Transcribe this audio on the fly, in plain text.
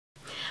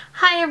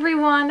Hi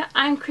everyone,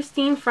 I'm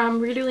Christine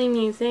from Readerly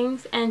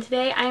Musings, and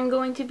today I'm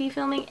going to be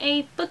filming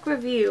a book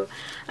review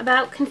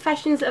about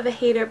Confessions of a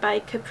Hater by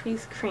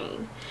Caprice.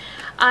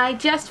 I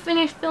just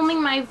finished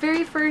filming my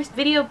very first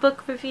video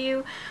book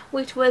review,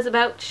 which was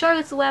about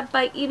Charlotte's Web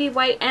by Evie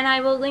White, and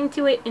I will link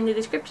to it in the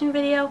description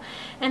video,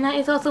 and that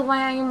is also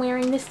why I am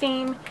wearing the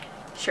same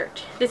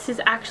shirt. This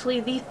is actually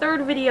the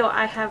third video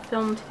I have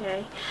filmed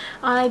today.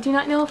 I do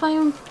not know if I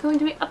am going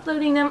to be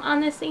uploading them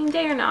on the same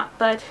day or not,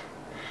 but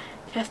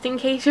just in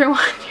case you're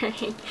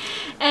wondering.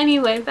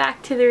 Anyway,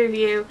 back to the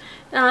review.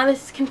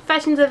 This is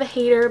Confessions of a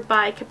Hater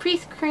by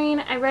Caprice.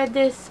 I read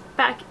this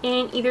back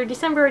in either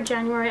December or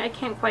January. I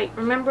can't quite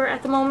remember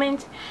at the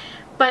moment.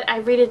 But I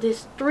rated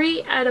this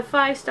 3 out of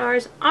 5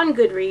 stars on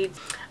Goodreads.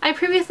 I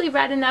previously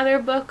read another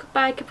book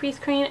by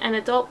Caprice, an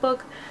adult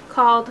book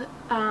called,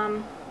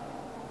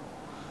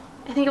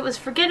 I think it was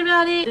Forget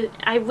About It.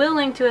 I will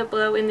link to it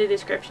below in the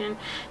description,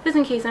 just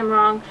in case I'm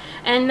wrong.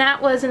 And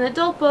that was an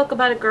adult book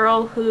about a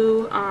girl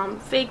who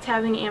faked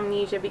having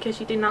amnesia because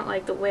she did not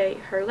like the way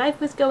her life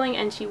was going,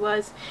 and she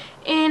was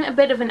in a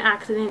bit of an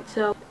accident,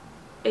 so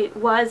it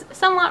was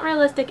somewhat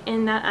realistic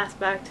in that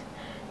aspect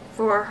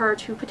for her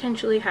to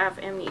potentially have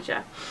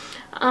amnesia.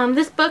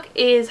 This book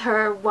is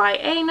her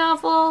YA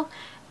novel,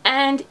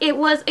 and it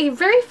was a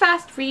very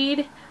fast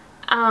read.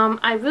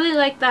 I really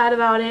like that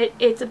about it.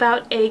 It's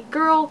about a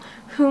girl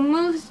who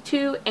moves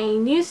to a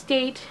new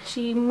state.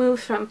 She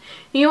moves from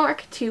New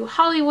York to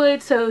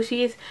Hollywood, so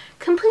she's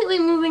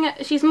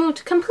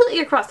moved completely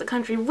across the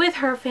country with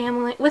her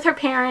family, with her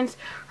parents.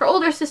 Her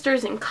older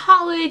sister's in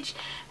college,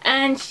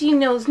 and she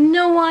knows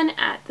no one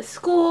at the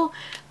school.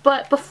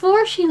 But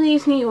before she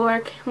leaves New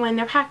York, when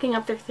they're packing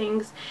up their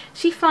things,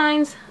 she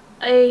finds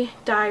a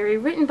diary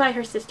written by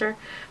her sister,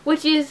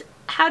 which is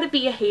how to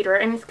be a hater,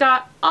 and it's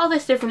got all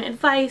this different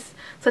advice,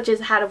 such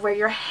as how to wear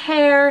your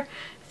hair,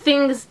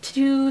 things to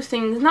do,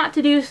 things not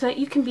to do, so that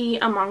you can be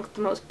amongst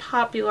the most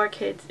popular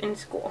kids in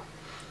school.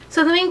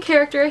 So the main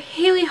character,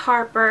 Haley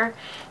Harper,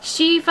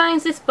 she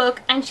finds this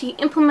book and she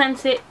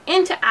implements it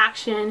into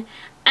action,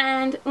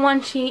 and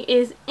when she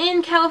is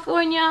in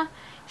California,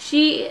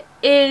 she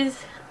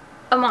is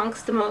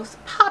amongst the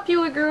most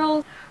popular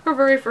girls her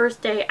very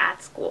first day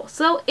at school.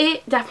 So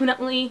it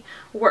definitely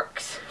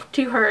works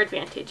to her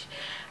advantage.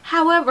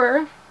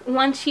 However,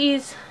 once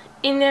she's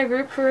in their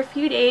group for a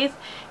few days,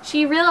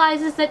 she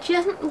realizes that she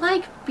doesn't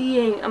like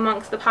being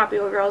amongst the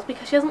popular girls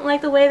because she doesn't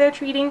like the way they're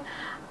treating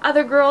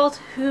other girls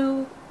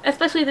who,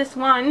 especially this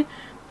one,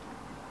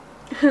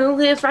 who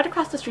lives right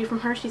across the street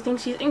from her. She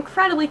thinks she's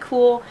incredibly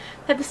cool,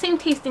 they have the same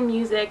taste in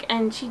music,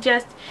 and she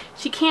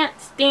can't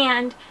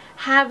stand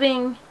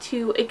having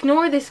to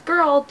ignore this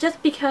girl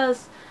just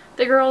because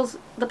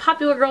the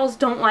popular girls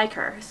don't like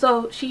her.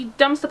 So she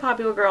dumps the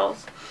popular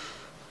girls,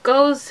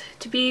 goes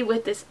to be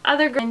with this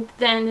other girl, and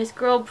then this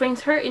girl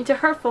brings her into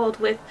her fold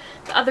with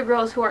the other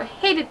girls who are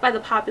hated by the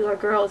popular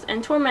girls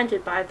and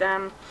tormented by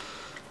them.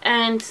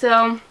 And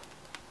so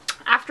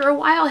after a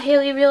while,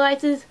 Haley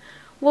realizes,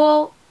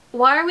 well,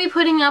 why are we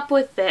putting up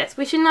with this?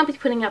 We should not be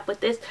putting up with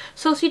this.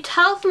 So she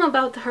tells them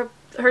about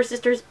her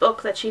sister's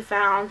book that she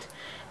found,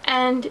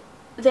 and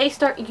they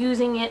start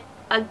using it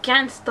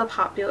against the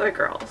popular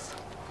girls,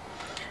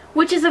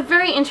 which is a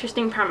very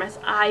interesting premise.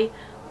 I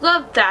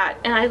love that,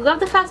 and I love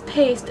the fast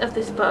pace of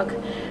this book.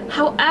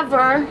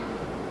 However,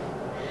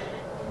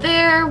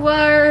 there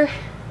were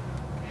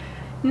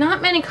not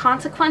many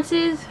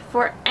consequences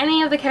for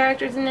any of the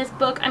characters in this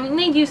book. I mean,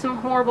 they do some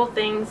horrible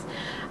things.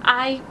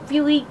 I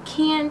really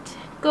can't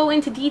go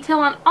into detail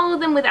on all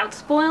of them without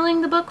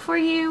spoiling the book for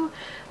you,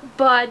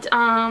 but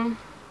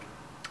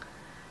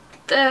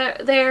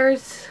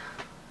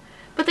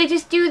they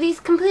just do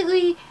these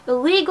completely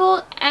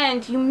illegal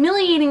and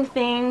humiliating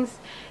things.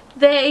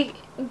 They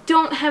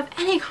don't have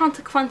any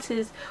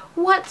consequences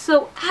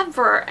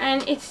whatsoever,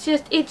 and it's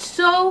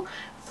so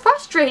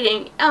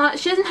frustrating.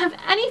 She doesn't have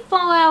any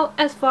fallout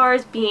as far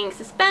as being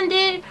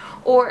suspended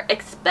or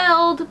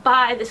expelled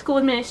by the school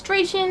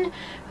administration.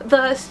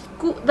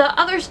 The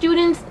other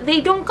students,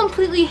 they don't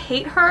completely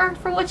hate her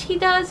for what she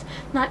does,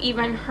 not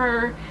even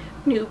her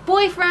new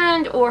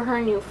boyfriend or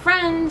her new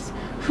friends,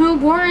 who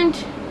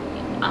weren't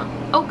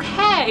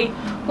okay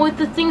with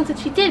the things that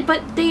she did,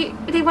 but they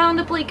wound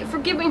up like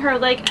forgiving her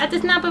like at the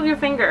snap of your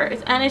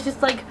fingers. And it's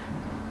just like,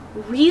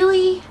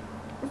 really?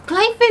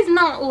 Life is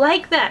not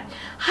like that.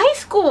 High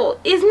school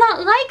is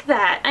not like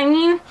that. I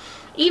mean,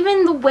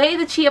 even the way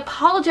that she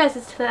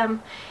apologizes to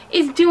them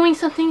is doing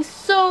something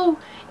so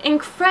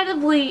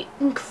incredibly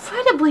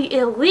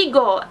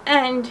illegal,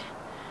 and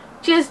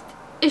just,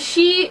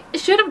 she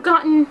should have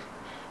gotten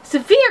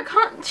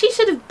she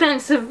should have been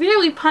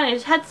severely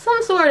punished, had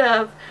some sort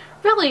of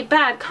really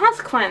bad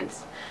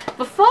consequence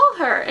befall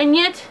her, and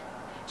yet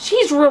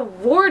she's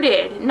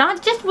rewarded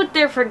not just with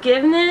their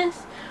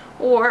forgiveness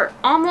or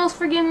almost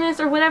forgiveness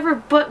or whatever,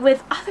 but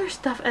with other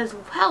stuff as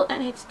well.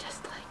 And it's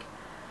just like,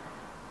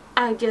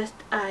 I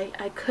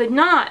could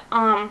not.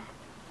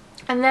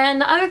 And then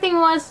the other thing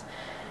was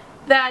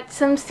that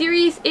some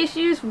serious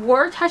issues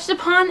were touched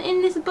upon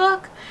in this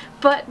book,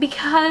 but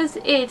because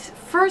it's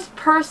first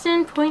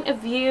person point of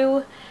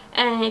view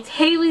and it's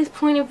Haley's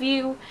point of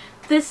view,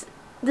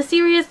 the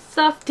serious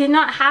stuff did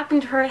not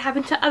happen to her. It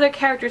happened to other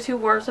characters who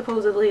were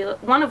supposedly,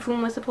 one of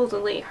whom was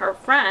supposedly her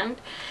friend,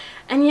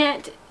 and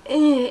yet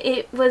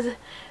it was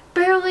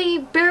barely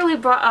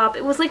brought up.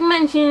 It was like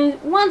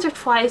mentioned once or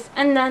twice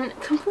and then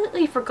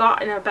completely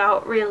forgotten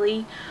about,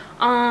 really.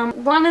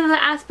 One of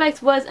the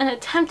aspects was an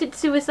attempted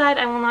suicide.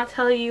 I will not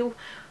tell you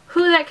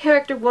who that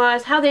character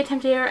was, how they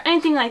attempted it, or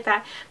anything like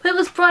that, but it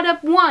was brought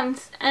up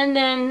once and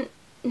then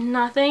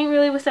nothing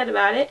really was said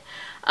about it.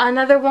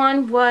 Another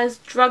one was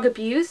drug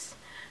abuse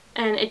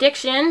and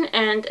addiction,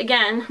 and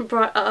again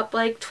brought up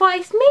like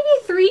twice,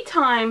 maybe 3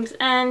 times,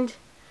 and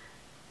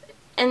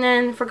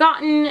then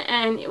forgotten,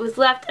 and it was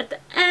left at the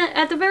end,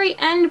 at the very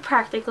end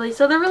practically,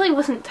 so there really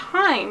wasn't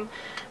time.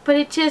 But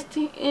it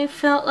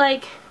felt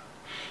like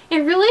it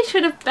really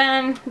should have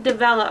been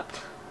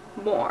developed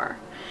more.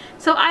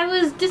 So I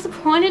was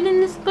disappointed in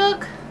this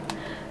book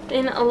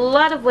in a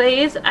lot of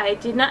ways. I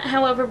did not,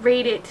 however,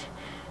 rate it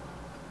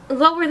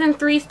lower than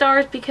 3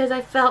 stars because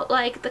I felt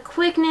like the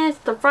quickness,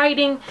 the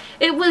writing,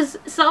 it was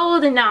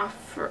solid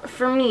enough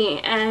for me,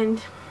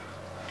 and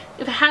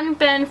if it hadn't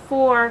been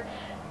for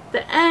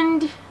the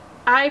end,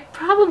 I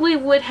probably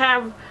would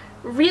have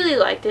really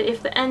liked it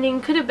if the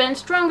ending could have been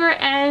stronger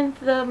and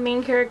the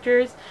main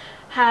characters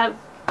have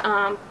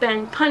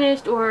been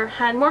punished or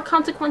had more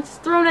consequences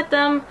thrown at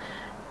them,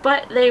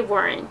 but they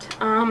weren't.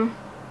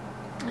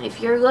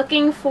 If you're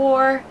looking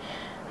for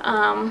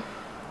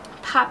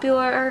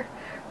popular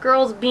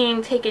girls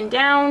being taken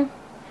down,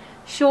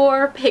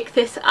 sure, pick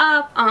this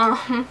up.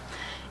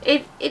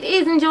 It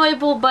is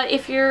enjoyable, but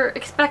if you're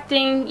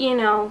expecting, you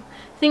know,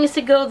 things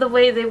to go the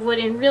way they would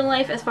in real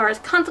life as far as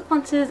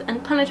consequences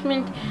and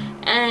punishment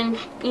and,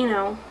 you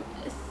know,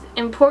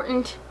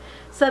 important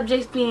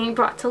subjects being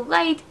brought to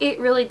light, it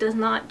really does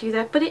not do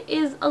that, but it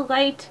is a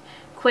light,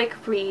 quick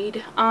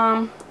read.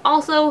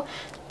 Also,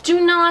 do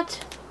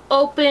not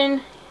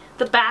open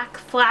the back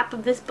flap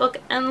of this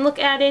book and look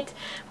at it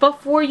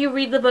before you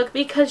read the book,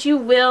 because you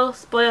will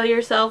spoil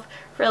yourself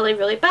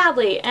really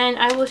badly, and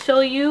I will show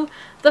you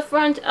the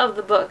front of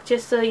the book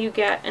just so you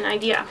get an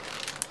idea.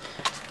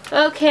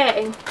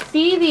 Okay,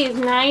 see these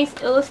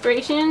nice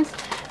illustrations?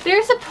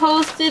 They're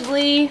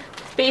supposedly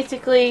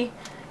basically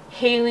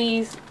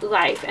Haley's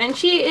life, and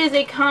she is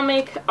a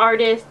comic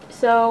artist,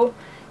 so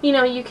you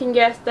know, you can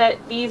guess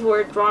that these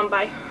were drawn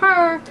by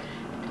her,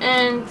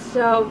 and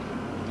so,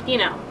 you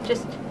know,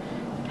 just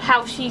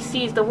how she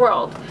sees the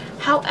world.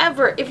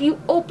 However, if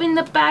you open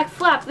the back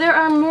flap, there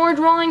are more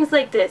drawings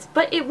like this,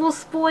 but it will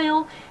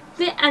spoil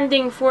the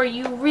ending for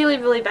you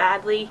really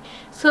badly.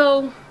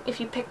 So if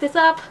you pick this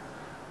up,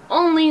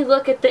 only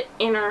look at the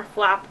inner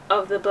flap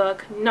of the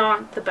book,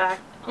 not the back.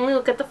 Only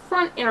look at the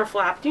front inner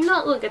flap. Do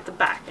not look at the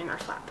back inner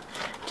flap.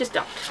 Just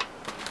don't.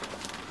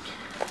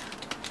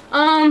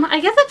 I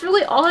guess that's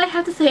really all I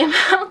have to say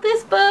about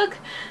this book.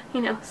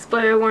 You know,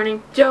 spoiler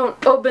warning,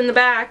 don't open the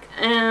back.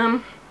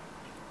 And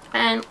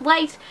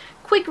light,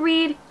 quick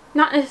read,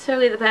 not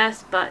necessarily the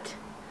best, but,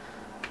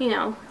 you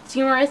know, it's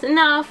humorous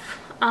enough.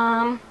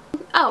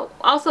 Oh,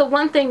 also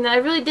one thing that I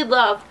really did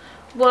love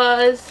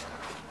was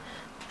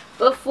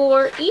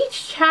before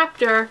each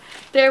chapter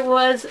there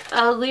was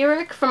a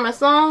lyric from a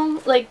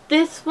song. Like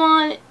this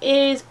one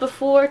is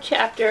before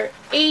chapter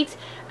 8,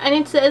 and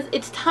it says,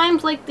 "It's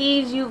times like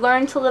these you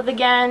learn to live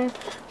again.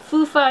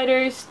 Foo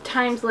Fighters,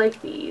 times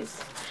like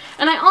these."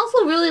 And I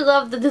also really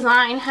love the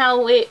design,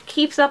 how it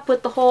keeps up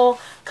with the whole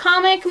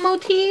comic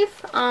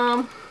motif.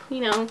 You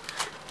know,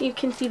 you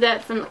can see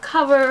that from the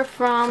cover,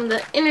 from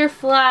the inner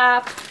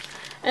flap,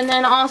 and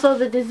then also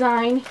the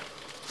design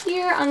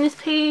here on this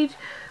page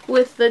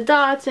with the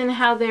dots and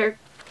how they're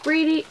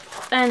gradient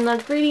and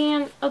the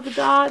gradient of the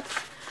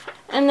dots.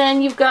 And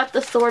then you've got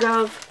the sort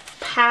of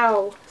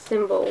POW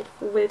symbol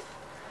with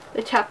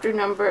the chapter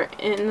number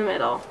in the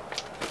middle.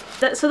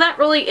 So that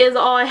really is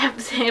all I have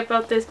to say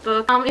about this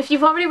book. If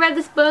you've already read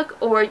this book,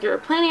 or you're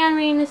planning on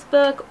reading this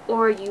book,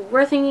 or you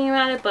were thinking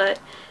about it but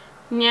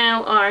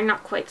now are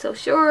not quite so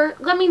sure,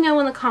 let me know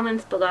in the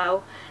comments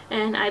below,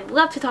 and I'd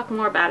love to talk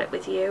more about it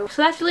with you.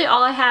 So that's really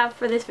all I have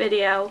for this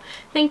video.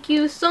 Thank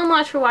you so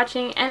much for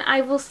watching, and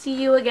I will see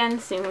you again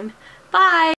soon. Bye!